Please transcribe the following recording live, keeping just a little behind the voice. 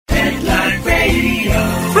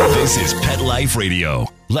This is Pet Life Radio.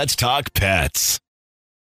 Let's talk pets.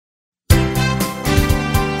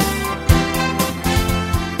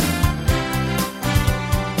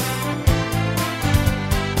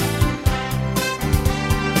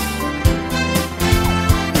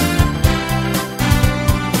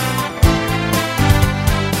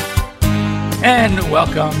 And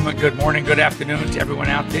welcome, good morning, good afternoon to everyone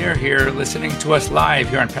out there here listening to us live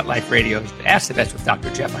here on Pet Life Radio. Ask the Vets with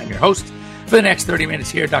Dr. Jeff. I'm your host for the next 30 minutes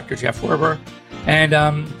here, Dr. Jeff Werber.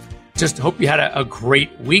 And just hope you had a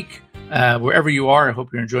great week wherever you are. I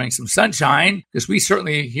hope you're enjoying some sunshine, because we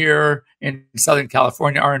certainly here in Southern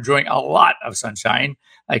California are enjoying a lot of sunshine.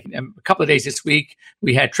 Like a couple of days this week,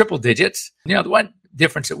 we had triple digits. You know, the one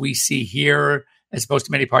difference that we see here as opposed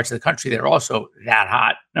to many parts of the country that are also that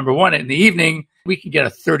hot. Number one, in the evening, we can get a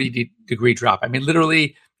 30-degree drop. I mean,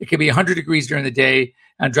 literally, it can be 100 degrees during the day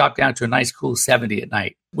and drop down to a nice cool 70 at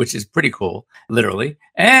night, which is pretty cool, literally.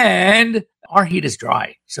 And our heat is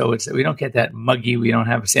dry, so we don't get that muggy. We don't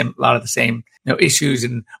have a lot of the same issues,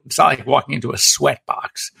 and it's not like walking into a sweat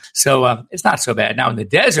box. So it's not so bad. Now, in the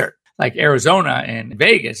desert, like Arizona and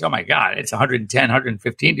Vegas, oh my God, it's 110,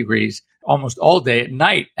 115 degrees almost all day at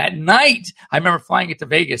night. At night, I remember flying it to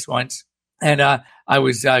Vegas once, and I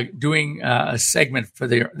was doing a segment for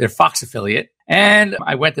their Fox affiliate, and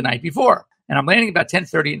I went the night before. And I'm landing about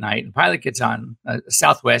 10:30 at night, and the pilot gets on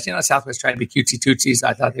Southwest. You know, Southwest trying to be cutesy-tootsy, so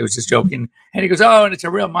I thought they was just joking. And he goes, oh, and it's a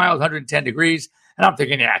real mild 110 degrees. And I'm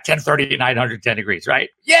thinking, yeah, 10:30 at night, 110 degrees, right?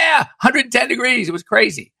 Yeah, 110 degrees. It was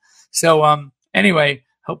crazy. So anyway,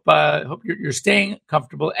 hope you're staying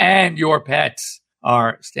comfortable and your pets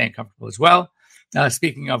are staying comfortable as well.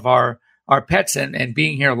 Speaking of our pets and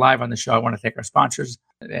being here live on the show, I want to thank our sponsors,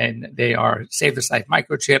 and they are Save This Life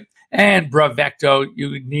Microchip and Bravecto.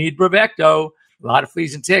 You need Bravecto. A lot of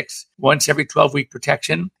fleas and ticks. Once every 12-week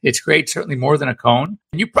protection. It's great, certainly more than a cone.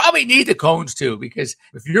 And you probably need the cones too, because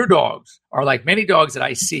if your dogs are like many dogs that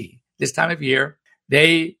I see this time of year,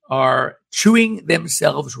 they are chewing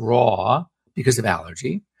themselves raw because of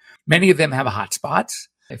allergy. Many of them have hot spots.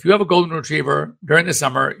 If you have a golden retriever during the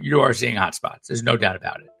summer, you are seeing hot spots. There's no doubt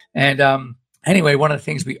about it. And anyway, one of the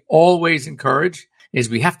things we always encourage is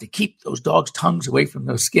we have to keep those dogs' tongues away from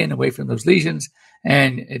those skin, away from those lesions.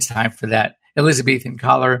 And it's time for that Elizabethan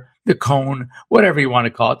collar, the cone, whatever you want to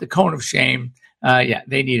call it, the cone of shame. Yeah,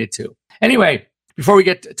 they need it too. Anyway, before we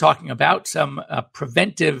get to talking about some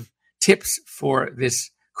preventive tips for this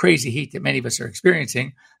crazy heat that many of us are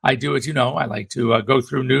experiencing, I do, as you know, I like to go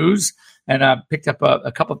through news, and picked up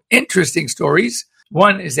a couple of interesting stories.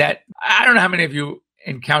 One is that I don't know how many of you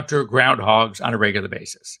encounter groundhogs on a regular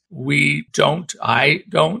basis. We don't, I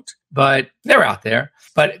don't, but they're out there.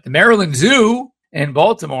 But the Maryland Zoo in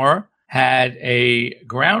Baltimore had a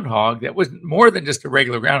groundhog that was more than just a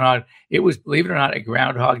regular groundhog. It was, believe it or not, a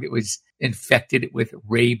groundhog that was infected with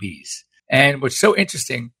rabies. And what's so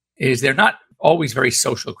interesting is they're not always very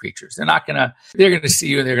social creatures. They're going to see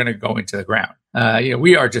you and they're going to go into the ground.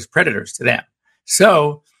 We are just predators to them.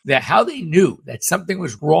 So that how they knew that something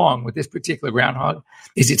was wrong with this particular groundhog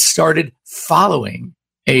is it started following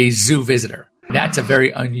a zoo visitor. That's a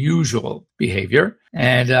very unusual behavior.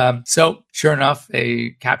 And so sure enough,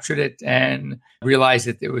 they captured it and realized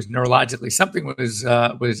that there was neurologically something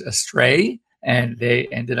was astray, and they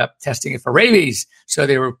ended up testing it for rabies. So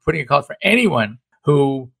they were putting a call for anyone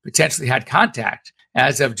who potentially had contact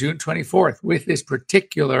as of June 24th with this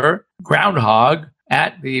particular groundhog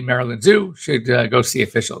at the Maryland Zoo should go see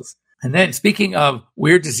officials. And then speaking of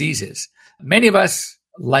weird diseases, many of us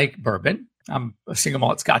like bourbon. I'm a single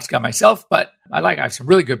malt Scotch guy myself, but I have some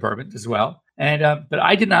really good bourbon as well. And but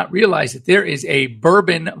I did not realize that there is a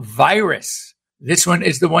bourbon virus. This one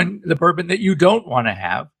is the bourbon that you don't want to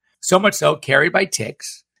have. So much so carried by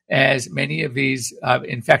ticks, as many of these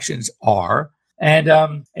infections are. And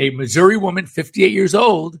a Missouri woman, 58 years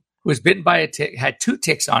old, who was bitten by a tick, had 2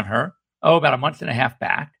 ticks on her, about a month and a half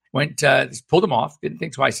back, pulled them off, didn't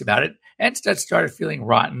think twice about it, and started feeling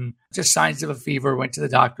rotten, just signs of a fever, went to the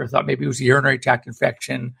doctor, thought maybe it was a urinary tract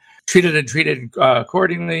infection, treated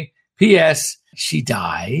accordingly. P.S. She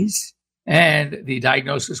dies, and the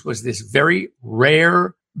diagnosis was this very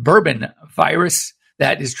rare bourbon virus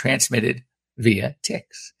that is transmitted via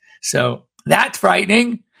ticks. So that's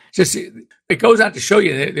frightening. Just it goes on to show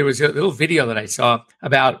you that there was a little video that I saw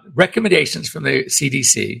about recommendations from the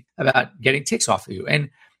CDC about getting ticks off of you. And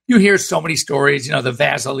you hear so many stories, the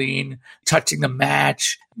Vaseline, touching the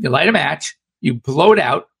match. You light a match, you blow it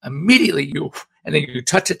out immediately, and then you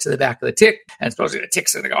touch it to the back of the tick, and supposedly the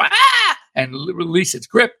tick's going to go, ah, and release its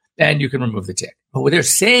grip, and you can remove the tick. But what they're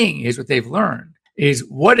saying is what they've learned is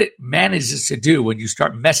what it manages to do when you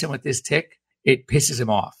start messing with this tick, it pisses him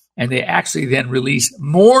off. and they actually then release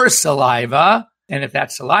more saliva. And if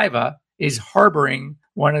that saliva is harboring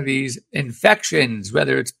one of these infections,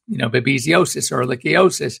 whether it's, babesiosis or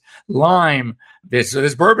ehrlichiosis, Lyme,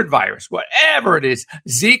 this bourbon virus, whatever it is,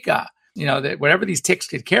 Zika, that whatever these ticks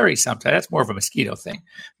could carry sometimes, that's more of a mosquito thing,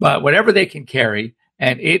 but whatever they can carry,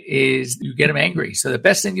 and you get them angry. So the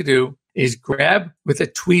best thing you do is grab with a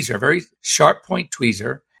tweezer, a very sharp point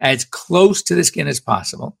tweezer, as close to the skin as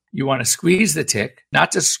possible. You want to squeeze the tick,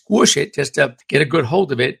 not to squish it, just to get a good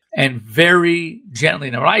hold of it, and very gently.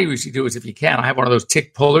 Now, what I usually do is, if you can, I have one of those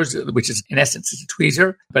tick pullers, which is, in essence, it's a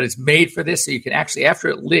tweezer, but it's made for this. So you can actually, after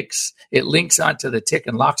it links onto the tick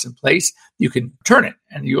and locks in place, you can turn it,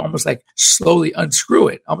 and you almost like slowly unscrew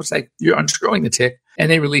it, almost like you're unscrewing the tick, and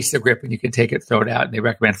they release the grip, and you can take it, throw it out, and they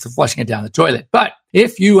recommend flushing it down the toilet. But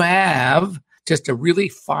if you have just a really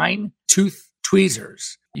fine tooth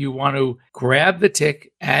tweezers, you want to grab the tick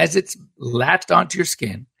as it's latched onto your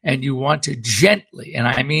skin, and you want to gently, and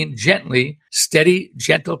I mean gently, steady,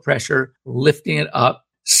 gentle pressure, lifting it up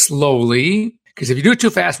slowly. Because if you do it too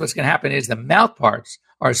fast, what's going to happen is the mouth parts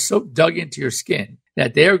are so dug into your skin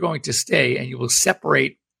that they're going to stay, and you will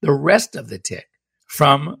separate the rest of the tick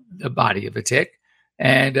from the body of the tick.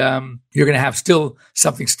 And you're going to have still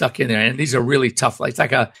something stuck in there. And these are really tough. It's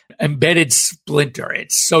like a embedded splinter.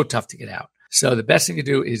 It's so tough to get out. So the best thing to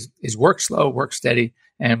do is work slow, work steady.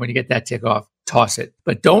 And when you get that tick off, toss it.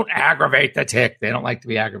 But don't aggravate the tick. They don't like to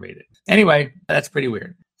be aggravated. Anyway, that's pretty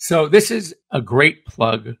weird. So this is a great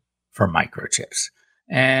plug for microchips.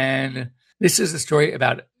 And this is a story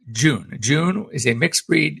about June. June is a mixed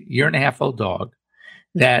breed, 1.5-year-old dog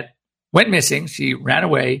that went missing. She ran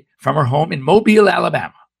away from her home in Mobile,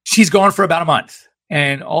 Alabama. She's gone for about a month.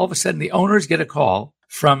 And all of a sudden, the owners get a call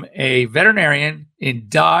from a veterinarian in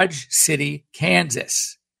Dodge City,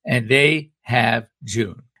 Kansas. And they have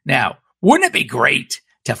June. Now, wouldn't it be great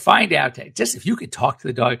to find out, just if you could talk to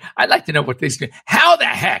the dog? I'd like to know what this, how the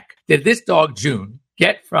heck did this dog, June,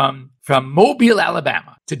 get from Mobile,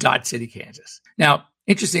 Alabama to Dodge City, Kansas? Now,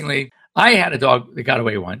 interestingly, I had a dog that got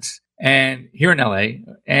away once, and here in LA,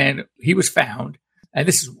 and he was found. And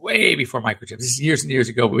this is way before microchips. This is years and years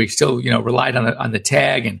ago, but we still, relied on the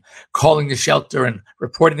tag and calling the shelter and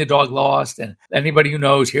reporting the dog lost. And anybody who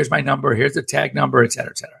knows, here's my number, here's the tag number, et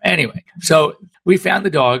cetera, et cetera. Anyway, so we found the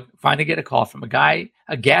dog, finally get a call from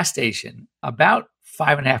a gas station about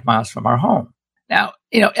 5.5 miles from our home. Now,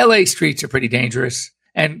 LA streets are pretty dangerous,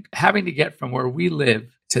 and having to get from where we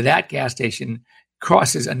live to that gas station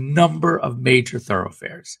crosses a number of major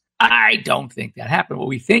thoroughfares. I don't think that happened. What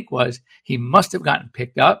we think was he must have gotten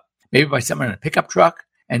picked up, maybe by someone in a pickup truck.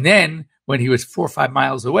 And then when he was 4 or 5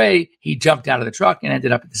 miles away, he jumped out of the truck and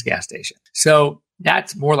ended up at this gas station. So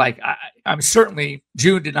that's more like, I'm certainly,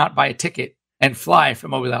 June did not buy a ticket and fly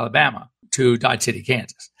from Mobile, Alabama to Dodge City,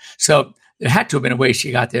 Kansas. So there had to have been a way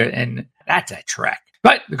she got there, and that's a trek.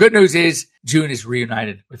 But the good news is June is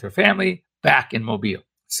reunited with her family back in Mobile.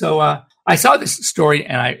 So I saw this story,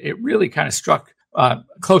 and it really kind of struck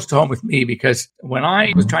close to home with me, because when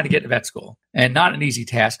I was trying to get to vet school, and not an easy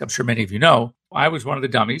task, I'm sure many of you know, I was one of the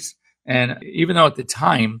dummies. And even though at the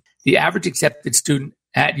time, the average accepted student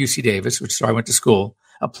at UC Davis, which is where I went to school,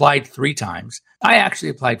 applied 3 times, I actually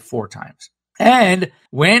applied 4 times. And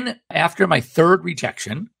when, after my third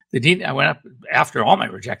rejection, the dean, I went up after all my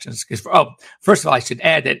rejections, because, first of all, I should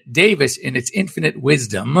add that Davis, in its infinite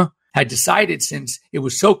wisdom, had decided, since it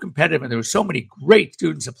was so competitive and there were so many great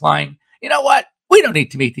students applying, you know what? We don't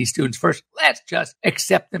need to meet these students first. Let's just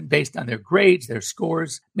accept them based on their grades, their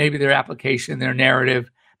scores, maybe their application, their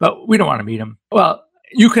narrative, but we don't want to meet them. Well,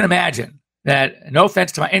 you can imagine that, no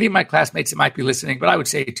offense to any of my classmates that might be listening, but I would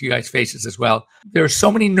say it to you guys' faces as well. There are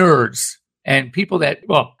so many nerds and people that,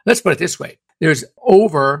 let's put it this way. There's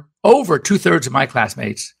over 2/3 of my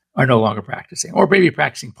classmates are no longer practicing, or maybe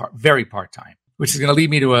practicing very part-time, which is going to lead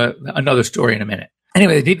me to another story in a minute.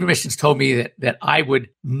 Anyway, the dean of admissions told me that I would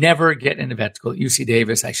never get into vet school at UC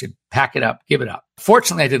Davis. I should pack it up, give it up.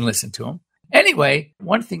 Fortunately, I didn't listen to him. Anyway,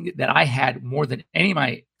 one thing that I had more than any of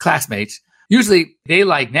my classmates, usually they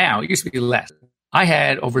like now, it used to be less. I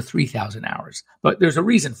had over 3,000 hours, but there's a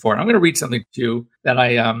reason for it. I'm going to read something to you that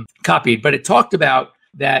I copied, but it talked about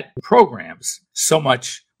that programs so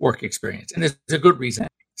much work experience, and there's a good reason.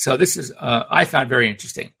 So this is, I found very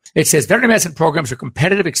interesting. It says, veterinary medicine programs are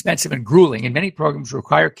competitive, expensive, and grueling, and many programs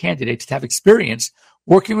require candidates to have experience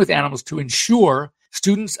working with animals to ensure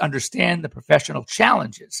students understand the professional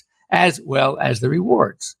challenges as well as the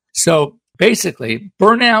rewards. So basically,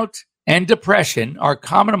 burnout and depression are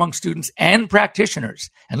common among students and practitioners.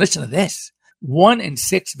 And listen to this. 1 in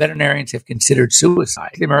 6 veterinarians have considered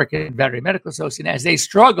suicide. The American Veterinary Medical Association, as they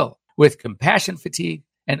struggle with compassion fatigue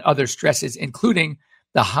and other stresses, including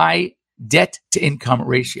the high debt-to-income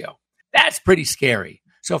ratio. That's pretty scary.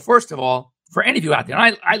 So first of all, for any of you out there,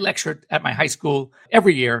 I lecture at my high school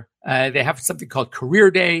every year. They have something called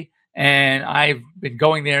Career Day, and I've been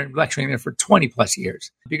going there and lecturing there for 20 plus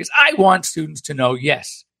years because I want students to know,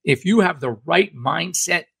 yes, if you have the right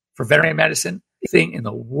mindset for veterinary medicine, thing in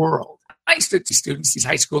the world. I used to teach students, these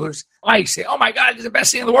high schoolers, I say, oh my God, it's the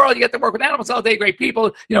best thing in the world. You get to work with animals all day, great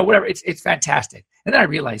people, whatever. It's fantastic. And then I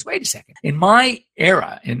realized, wait a second. In my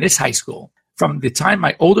era, in this high school, from the time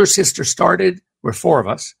my older sister started, we're 4 of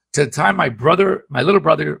us, to the time my little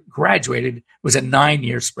brother graduated was a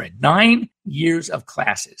 9-year spread, 9 years of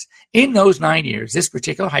classes. In those 9 years, this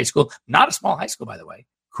particular high school, not a small high school, by the way,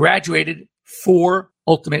 graduated 4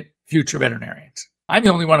 ultimate future veterinarians. I'm the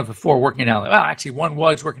only one of the 4 working in LA. Well, actually, one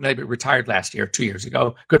was working in LA, but retired last year, 2 years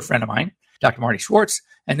ago. Good friend of mine, Dr. Marty Schwartz.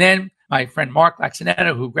 And then my friend Mark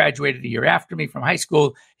Laxinetta, who graduated a year after me from high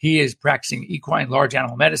school, he is practicing equine large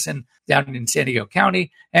animal medicine down in San Diego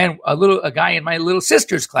County. And a guy in my little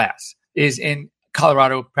sister's class is in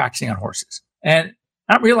Colorado practicing on horses. And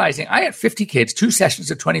I'm realizing I had 50 kids, 2 sessions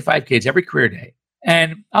of 25 kids every career day.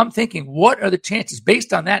 And I'm thinking, what are the chances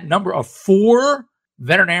based on that number of 4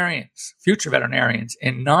 veterinarians, future veterinarians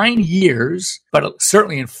in 9 years, but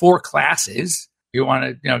certainly in 4 classes? You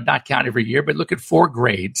want to, not count every year, but look at 4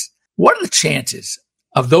 grades. What are the chances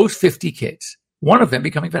of those 50 kids, one of them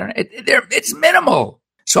becoming veterinarian? It's minimal.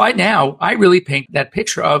 So I really paint that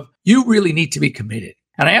picture of you really need to be committed.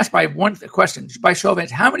 And I asked by one question, by show of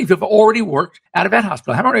hands, how many of you have already worked at a vet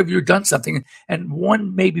hospital? How many of you have done something? And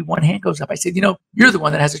maybe one hand goes up. I said, you're the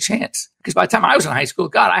one that has a chance. Because by the time I was in high school,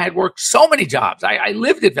 God, I had worked so many jobs. I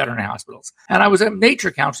lived at veterinary hospitals. And I was a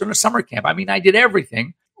nature counselor in a summer camp. I mean, I did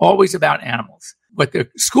everything, always about animals. What the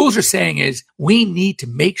schools are saying is we need to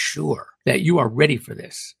make sure that you are ready for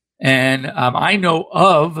this. And I know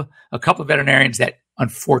of a couple of veterinarians that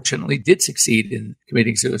unfortunately did succeed in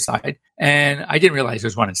committing suicide. And I didn't realize there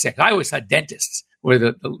was 1 in 6. I always thought dentists were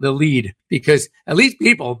the lead because at least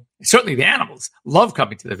people, certainly the animals, love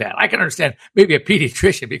coming to the vet. I can understand maybe a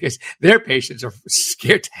pediatrician because their patients are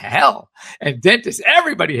scared to hell. And dentists,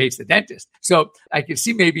 everybody hates the dentist. So I can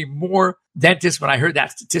see maybe more dentists when I heard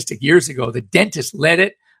that statistic years ago. The dentist led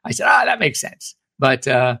it. I said, that makes sense. But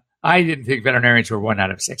I didn't think veterinarians were 1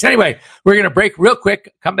 out of 6. Anyway, we're going to break real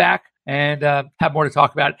quick, come back, and have more to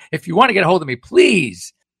talk about. If you want to get a hold of me,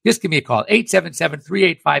 please just give me a call,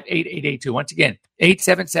 877-385-8882. Once again,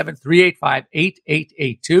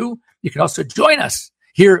 877-385-8882. You can also join us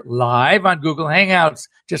here live on Google Hangouts.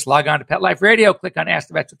 Just log on to Pet Life Radio, click on Ask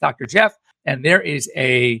the Vets with Dr. Jeff, and there is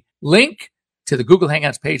a link to the Google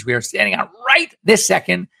Hangouts page we are standing on right this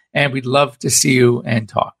second, and we'd love to see you and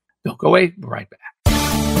talk. Don't go away. We're right back.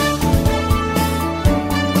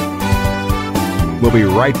 We'll be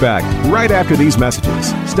right back, right after these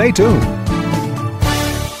messages. Stay tuned.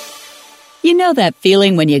 You know that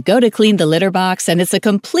feeling when you go to clean the litter box and it's a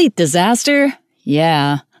complete disaster?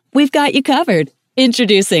 Yeah, we've got you covered.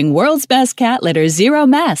 Introducing World's Best Cat Litter Zero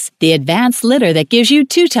Mess, the advanced litter that gives you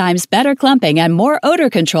 2 times better clumping and more odor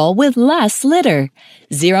control with less litter.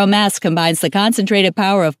 Zero Mess combines the concentrated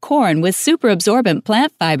power of corn with super absorbent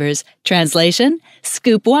plant fibers. Translation,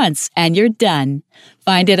 scoop once and you're done.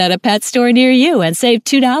 Find it at a pet store near you and save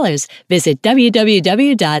 $2. Visit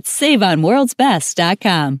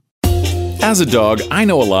www.saveonworldsbest.com. As a dog, I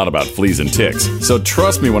know a lot about fleas and ticks, so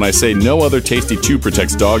trust me when I say no other tasty chew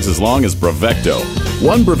protects dogs as long as Bravecto.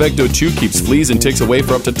 One Bravecto chew keeps fleas and ticks away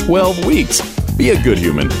for up to 12 weeks. Be a good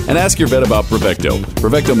human and ask your vet about Bravecto.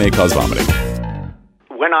 Bravecto may cause vomiting.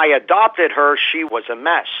 When I adopted her, she was a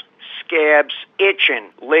mess. Scabs, itching,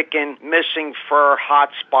 licking, missing fur, hot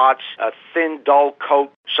spots, a thin, dull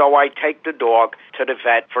coat. So I take the dog to the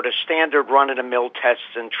vet for the standard run-of-the-mill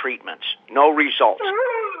tests and treatments. No results.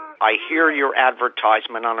 I hear your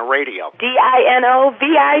advertisement on the radio.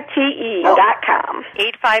 DINOVITE.com.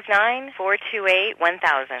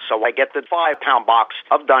 859-428-1000. So I get the 5-pound box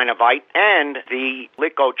of Dinovite and the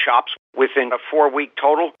Lico Chops within a 4-week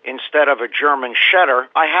total. Instead of a German Shedder,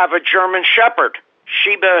 I have a German Shepherd.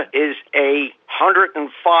 Sheba is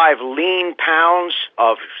 105 lean pounds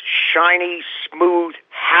of shiny, smooth,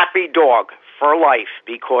 happy dog for life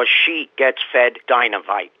because she gets fed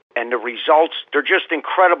Dinovite. And the results, they're just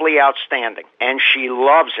incredibly outstanding. And she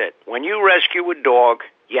loves it. When you rescue a dog,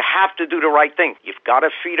 you have to do the right thing. You've got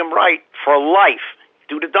to feed them right for life.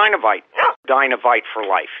 Do the Dinovite. Dinovite for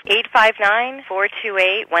life.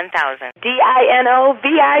 859-428-1000.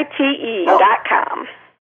 DINOVITE.com.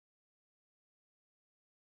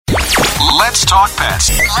 Let's talk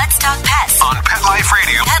pets. Let's talk pets On Pet Life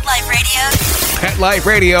Radio. Pet Life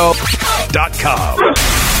Radio. PetLifeRadio.com.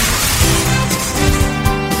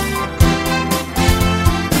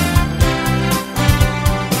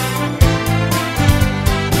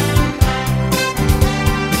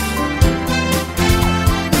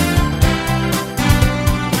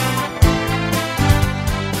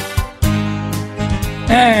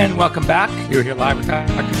 And welcome back. You're here live with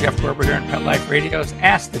Dr. Jeff Werber here on Pet Life Radio's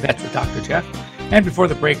Ask the Vets with Dr. Jeff. And before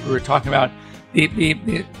the break, we were talking about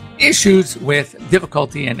the issues with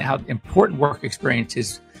difficulty and how important work experience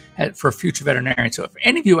is for future veterinarians. So if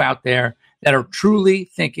any of you out there that are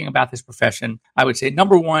truly thinking about this profession, I would say,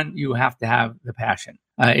 number one, you have to have the passion.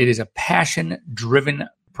 It is a passion-driven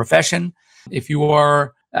profession. If you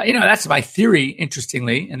are, that's my theory,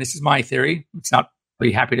 interestingly, and this is my theory. It's not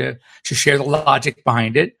be happy to share the logic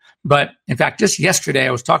behind it. But in fact, just yesterday, I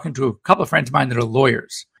was talking to a couple of friends of mine that are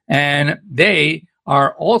lawyers, and they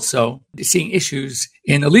are also seeing issues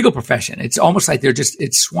in the legal profession. It's almost like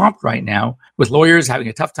it's swamped right now with lawyers having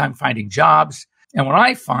a tough time finding jobs. And what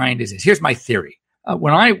I find is this. Here's my theory.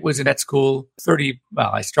 When I was in vet school,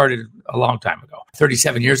 I started a long time ago,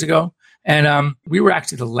 37 years ago. And we were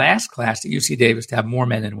actually the last class at UC Davis to have more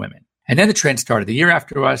men than women. And then the trend started. The year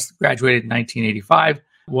after us, graduated in 1985,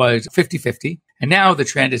 was 50-50. And now the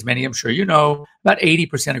trend, as many I'm sure you know, about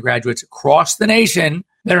 80% of graduates across the nation,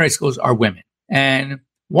 veterinary schools, are women. And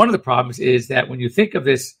one of the problems is that when you think of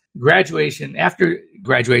this graduation, after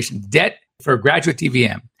graduation, debt for a graduate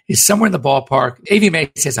DVM is somewhere in the ballpark.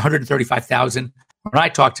 AVMA says 135,000. When I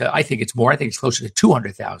talk to, I think it's more. I think it's closer to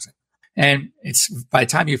 200,000. And it's by the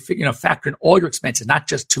time you factor in all your expenses, not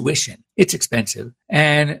just tuition, it's expensive.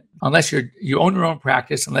 And unless you own your own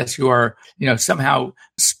practice, unless you are, somehow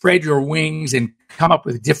spread your wings and come up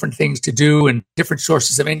with different things to do and different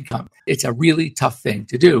sources of income, it's a really tough thing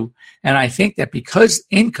to do. And I think that because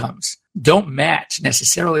incomes don't match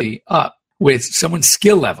necessarily up with someone's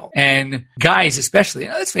skill level, and guys especially,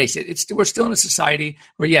 let's face it, we're still in a society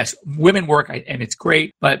where, yes, women work and it's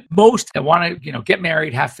great, but most that want to get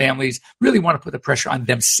married, have families, really want to put the pressure on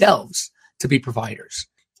themselves to be providers.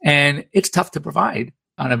 And it's tough to provide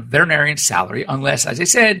on a veterinarian salary unless, as I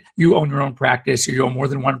said, you own your own practice or you own more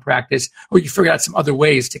than one practice, or you figure out some other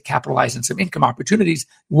ways to capitalize on some income opportunities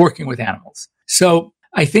working with animals. So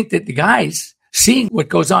I think that the guys, seeing what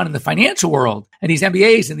goes on in the financial world and these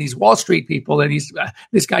MBAs and these Wall Street people and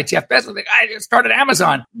this guy, Jeff Bezos, the guy that started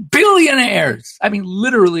Amazon, billionaires. I mean,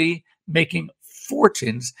 literally making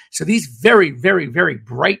fortunes. So these very, very, very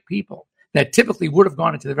bright people that typically would have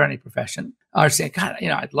gone into the veterinary profession are saying, God,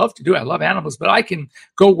 I'd love to do it. I love animals, but I can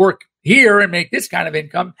go work here and make this kind of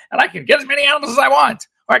income and I can get as many animals as I want.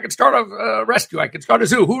 Or I can start a rescue. I can start a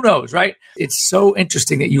zoo. Who knows, right? It's so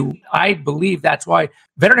interesting that I believe that's why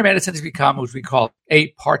veterinary medicine has become what we call a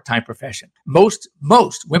part-time profession. Most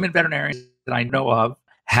women veterinarians that I know of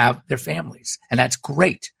have their families, and that's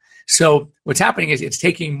great. So what's happening is it's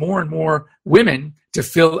taking more and more women to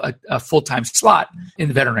fill a full-time slot in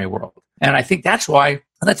the veterinary world. And I think that's why,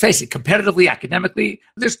 let's face it, competitively, academically,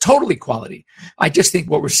 there's total equality. I just think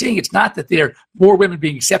what we're seeing, it's not that there are more women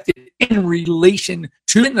being accepted in relation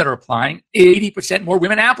to men that are applying, 80% more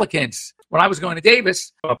women applicants. When I was going to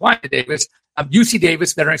Davis, applying to Davis, UC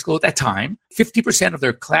Davis Veterinary School at that time, 50% of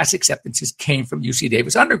their class acceptances came from UC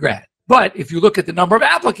Davis undergrad. But if you look at the number of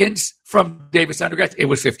applicants from Davis undergrad, it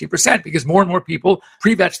was 50% because more and more people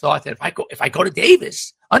pre-vets thought that if I go to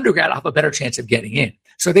Davis undergrad, I'll have a better chance of getting in.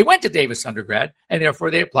 So they went to Davis undergrad, and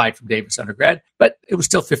therefore they applied from Davis undergrad, but it was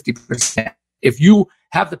still 50%. If you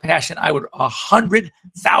have the passion, I would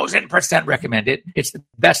 100,000% recommend it. It's the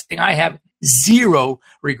best thing. I have zero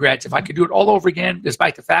regrets. If I could do it all over again,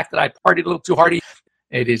 despite the fact that I partied a little too hardy,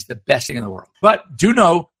 it is the best thing in the world. But do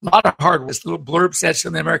know, a lot of hard work. This little blurb says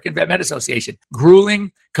from the American Vet Med Association,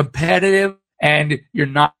 grueling, competitive, and you're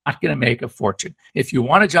not going to make a fortune. If you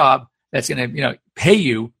want a job that's going to, pay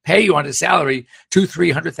you on a salary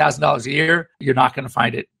 $200,000-$300,000 a year, you're not going to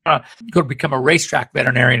find it. Go become a racetrack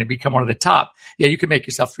veterinarian and become one of the top. Yeah, you can make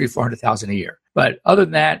yourself $300,000-$400,000 a year. But other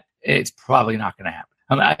than that, it's probably not going to happen.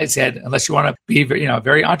 I said, unless you want to be, very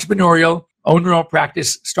entrepreneurial, own your own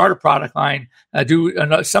practice, start a product line, do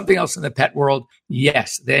something else in the pet world,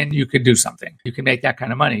 yes, then you could do something. You can make that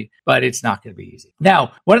kind of money, but it's not going to be easy.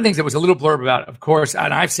 Now, one of the things that was a little blurb about, of course,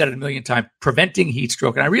 and I've said it a million times, preventing heat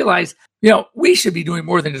stroke. And I realized, we should be doing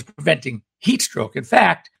more than just preventing heat stroke. In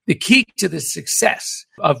fact, the key to the success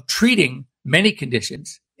of treating many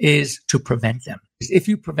conditions is to prevent them. If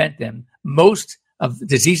you prevent them, most of the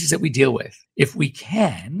diseases that we deal with, if we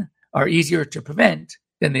can, are easier to prevent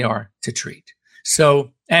than they are to treat.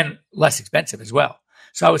 So, and less expensive as well.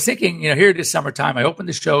 So I was thinking, here it is summertime. I opened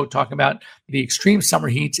the show talking about the extreme summer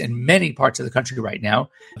heats in many parts of the country right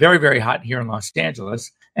now. Very, very hot here in Los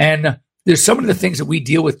Angeles. And there's so many of the things that we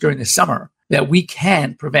deal with during the summer that we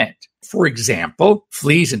can prevent. For example,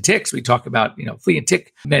 fleas and ticks. We talk about, flea and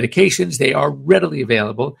tick medications. They are readily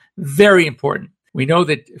available. Very important. We know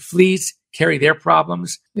that fleas carry their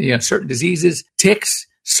problems, certain diseases. Ticks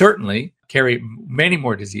certainly carry many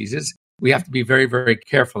more diseases. We have to be very, very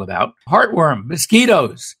careful about heartworm,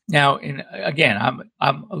 mosquitoes. Now, again,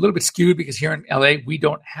 I'm a little bit skewed because here in LA, we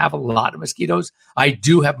don't have a lot of mosquitoes. I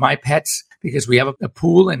do have my pets because we have a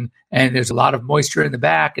pool and there's a lot of moisture in the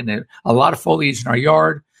back and a lot of foliage in our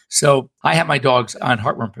yard. So I have my dogs on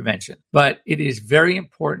heartworm prevention. But it is very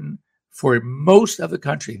important for most of the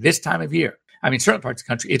country this time of year. I mean, certain parts of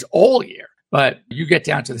the country, it's all year. But you get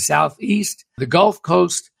down to the southeast, the Gulf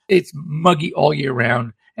Coast, it's muggy all year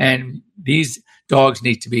round. And these dogs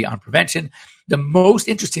need to be on prevention.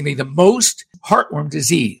 Interestingly, the most heartworm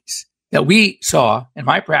disease that we saw in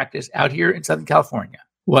my practice out here in Southern California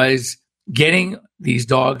was getting these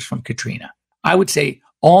dogs from Katrina. I would say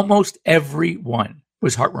almost everyone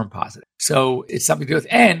was heartworm positive. So it's something to do with,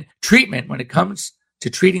 and treatment when it comes to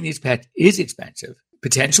treating these pets is expensive,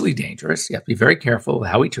 potentially dangerous. You have to be very careful with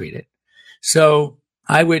how we treat it. So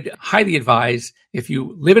I would highly advise, if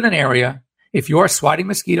you live in an area, if you are swatting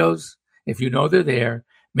mosquitoes, if you know they're there,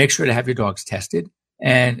 make sure to have your dogs tested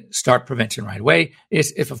and start prevention right away.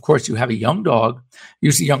 If, of course, you have a young dog,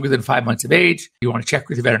 usually younger than 5 months of age, you want to check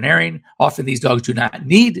with your veterinarian. Often these dogs do not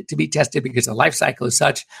need to be tested because the life cycle is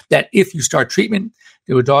such that if you start treatment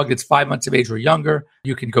to a dog that's 5 months of age or younger,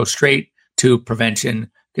 you can go straight to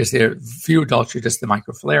prevention because there are few adults are just the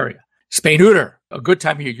microfilaria. Spay neuter, a good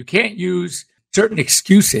time here. You can't use certain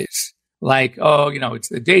excuses like, it's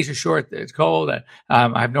the days are short, it's cold,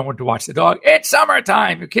 I have no one to watch the dog. It's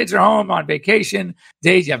summertime, your kids are home on vacation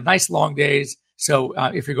days, you have nice long days. So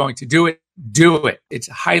if you're going to do it, do it. It's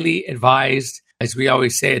highly advised. As we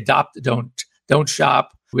always say, adopt, don't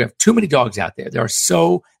shop. We have too many dogs out there. There are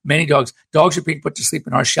so many dogs. Dogs are being put to sleep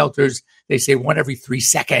in our shelters. They say 1 every 3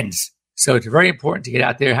 seconds. So it's very important to get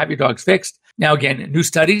out there, have your dogs fixed. Now, again, new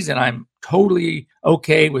studies, and I'm totally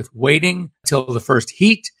okay with waiting till the first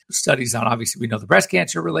heat. Studies on, obviously, we know the breast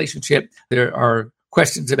cancer relationship. There are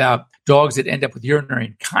questions about dogs that end up with urinary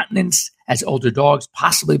incontinence as older dogs,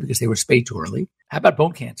 possibly because they were spayed too early. How about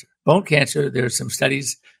bone cancer? Bone cancer, there's some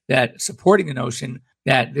studies that supporting the notion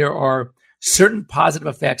that there are certain positive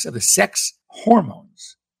effects of the sex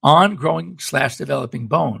hormones on growing/developing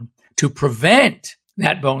bone to prevent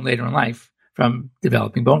that bone later in life from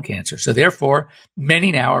developing bone cancer. So therefore,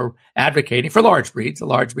 many now are advocating for large breeds,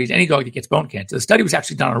 any dog that gets bone cancer. The study was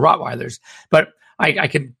actually done on Rottweilers, but I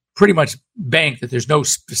can pretty much bank that there's no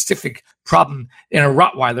specific problem in a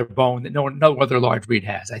Rottweiler bone that no other large breed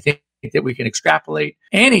has. I think that we can extrapolate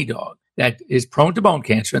any dog that is prone to bone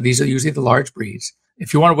cancer, and these are usually the large breeds.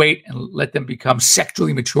 If you want to wait and let them become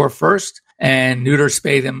sexually mature first and neuter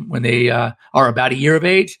spay them when they are about a year of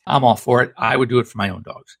age, I'm all for it. I would do it for my own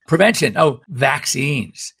dogs. Prevention.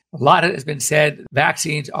 Vaccines. A lot has been said.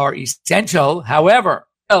 Vaccines are essential. However,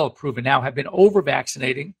 well proven now have been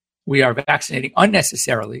over-vaccinating. We are vaccinating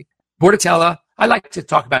unnecessarily. Bordetella, I like to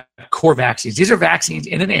talk about core vaccines. These are vaccines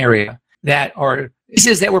in an area that are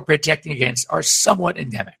diseases that we're protecting against are somewhat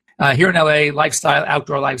endemic. Here in LA,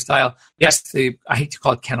 outdoor lifestyle, yes, I hate to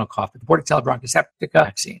call it kennel cough, but the Bordetella bronchoseptica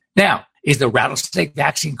vaccine. Now, is the rattlesnake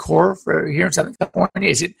vaccine core for here in Southern California?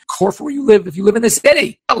 Is it core for where you live if you live in the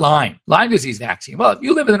city? Lyme disease vaccine. Well, if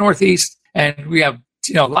you live in the Northeast and we have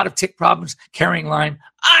a lot of tick problems carrying Lyme,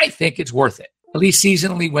 I think it's worth it. At least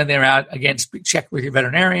seasonally when they're out, again, check with your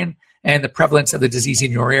veterinarian and the prevalence of the disease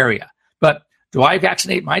in your area. But do I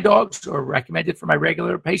vaccinate my dogs or recommend it for my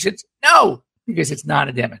regular patients? No, because it's not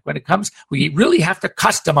endemic. When it comes, we really have to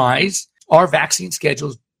customize our vaccine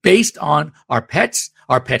schedules based on our pet's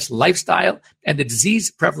lifestyle and the disease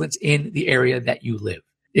prevalence in the area that you live.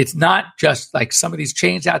 It's not just like some of these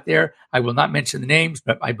chains out there. I will not mention the names,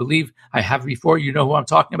 but I believe I have before. You know who I'm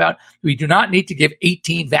talking about. We do not need to give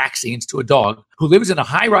 18 vaccines to a dog who lives in a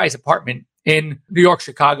high-rise apartment in New York,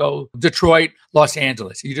 Chicago, Detroit, Los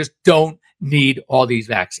Angeles. You just don't need all these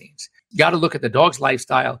vaccines. You got to look at the dog's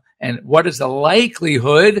lifestyle and what is the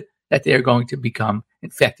likelihood that they're going to become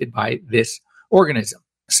infected by this organism.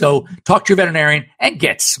 So talk to your veterinarian and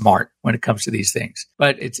get smart when it comes to these things.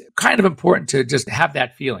 But it's kind of important to just have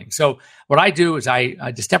that feeling. So what I do is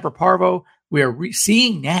distemper parvo. We are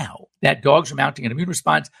seeing now that dogs are mounting an immune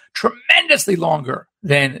response tremendously longer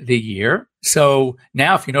than the year. So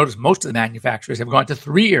now if you notice, most of the manufacturers have gone to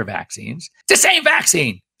 3-year vaccines. It's the same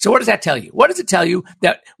vaccine. So what does that tell you? What does it tell you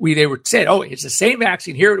that they were said, it's the same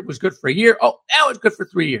vaccine here. It was good for a year. Oh, now it's good for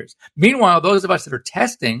 3 years. Meanwhile, those of us that are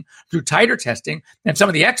testing through tighter testing and some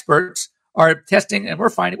of the experts are testing and we're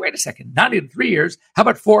finding, wait a second, not even 3 years. How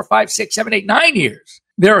about 4, 5, 6, 7, 8, 9 years?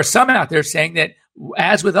 There are some out there saying that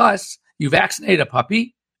as with us, you vaccinate a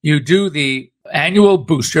puppy, you do the annual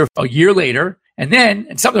booster a year later,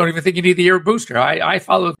 And some don't even think you need the year booster. I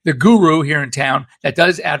follow the guru here in town that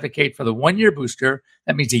does advocate for the 1-year booster.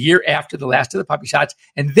 That means a year after the last of the puppy shots.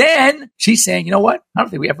 And then she's saying, you know what? I don't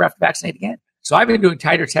think we ever have to vaccinate again. So I've been doing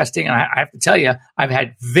titer testing, and I have to tell you, I've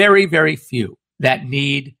had very, very few that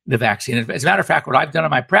need the vaccine. As a matter of fact, what I've done in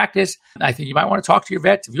my practice, I think you might want to talk to your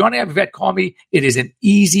vet. If you want to have a vet call me, it is an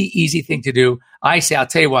easy thing to do. I say, I'll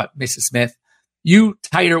tell you what, Mrs. Smith, you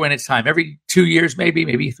titer when it's time. Every 2 years,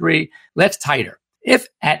 maybe 3, let's titer. If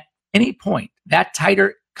at any point that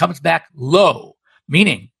titer comes back low,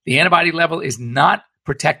 meaning the antibody level is not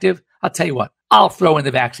protective, I'll tell you what, I'll throw in the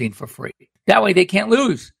vaccine for free. That way they can't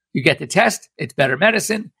lose. You get the test, it's better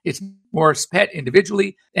medicine, it's more pet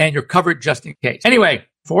individually, and you're covered just in case. Anyway,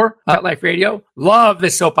 for Pet Life Radio, love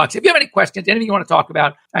this soapbox. If you have any questions, anything you want to talk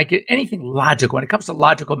about, I get anything logical. When it comes to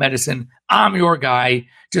logical medicine, I'm your guy.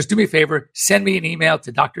 Just do me a favor, send me an email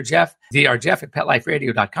to Dr. Jeff, drjeff at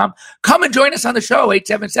PetLifeRadio.com. Come and join us on the show,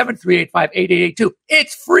 877-385-8882.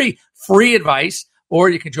 It's free advice, or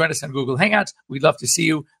you can join us on Google Hangouts. We'd love to see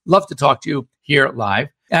you, love to talk to you here live.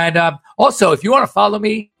 And also, if you want to follow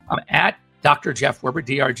me, I'm at Dr. Jeff Werber,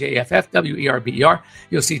 DrJeffFWERBER.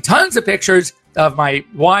 You'll see tons of pictures of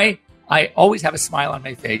why I always have a smile on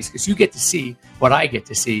my face, because you get to see what I get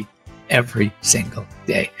to see every single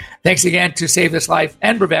day. Thanks again to Save This Life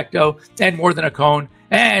and Bravecto and More Than a Cone.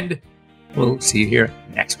 And we'll see you here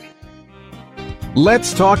next week.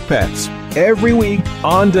 Let's Talk Pets, every week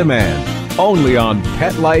on demand, only on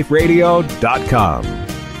PetLifeRadio.com.